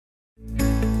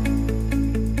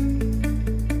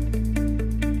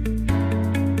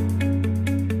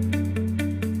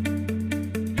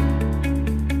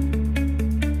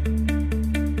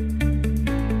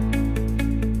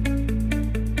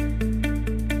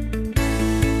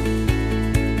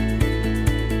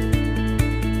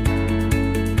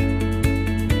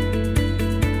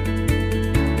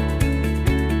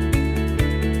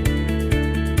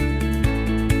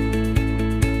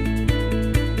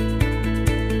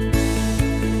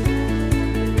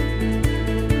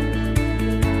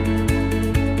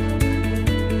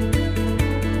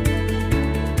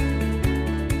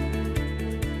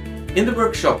In the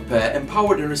workshop,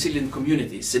 Empowered and Resilient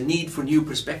Communities, a Need for New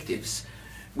Perspectives,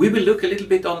 we will look a little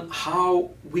bit on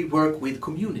how we work with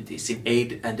communities in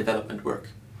aid and development work.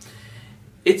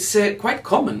 It's quite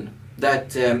common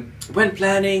that when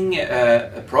planning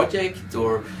a project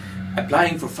or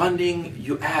applying for funding,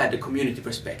 you add a community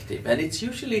perspective, and it's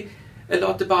usually a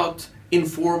lot about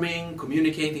informing,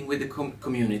 communicating with the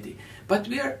community, but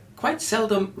we are quite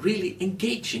seldom really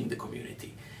engaging the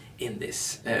community in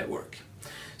this work.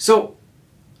 So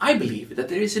I believe that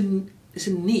there is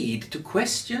a need to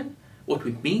question what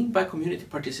we mean by community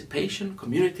participation,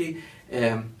 community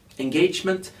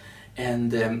engagement,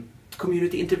 and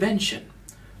community intervention.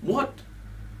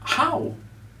 How,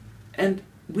 and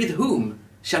with whom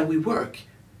shall we work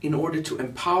in order to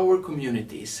empower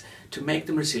communities, to make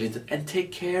them resilient and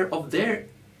take care of their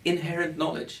inherent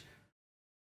knowledge?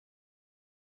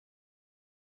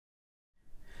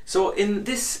 So in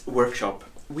this workshop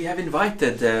we have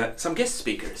invited some guest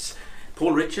speakers.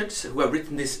 Paul Richards, who have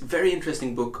written this very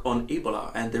interesting book on Ebola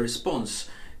and the response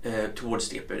towards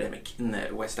the epidemic in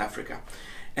West Africa.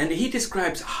 And he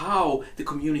describes how the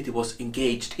community was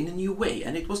engaged in a new way,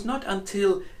 and it was not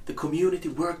until the community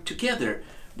worked together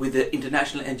with the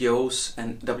international NGOs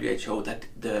and WHO that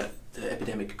the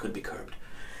epidemic could be curbed.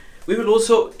 We will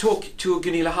also talk to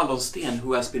Gunilla Hallonsten,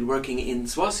 who has been working in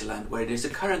Swaziland, where there is a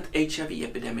current HIV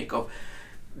epidemic of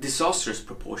disastrous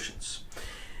proportions.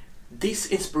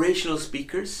 These inspirational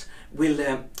speakers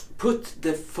will put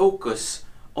the focus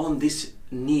on this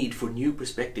need for new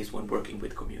perspectives when working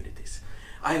with communities.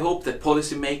 I hope that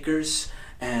policymakers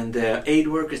and aid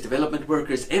workers, development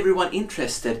workers, everyone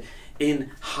interested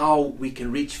in how we can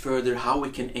reach further, how we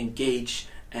can engage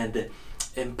and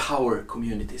empower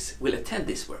communities will attend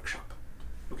this workshop.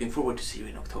 Looking forward to see you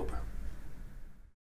in October.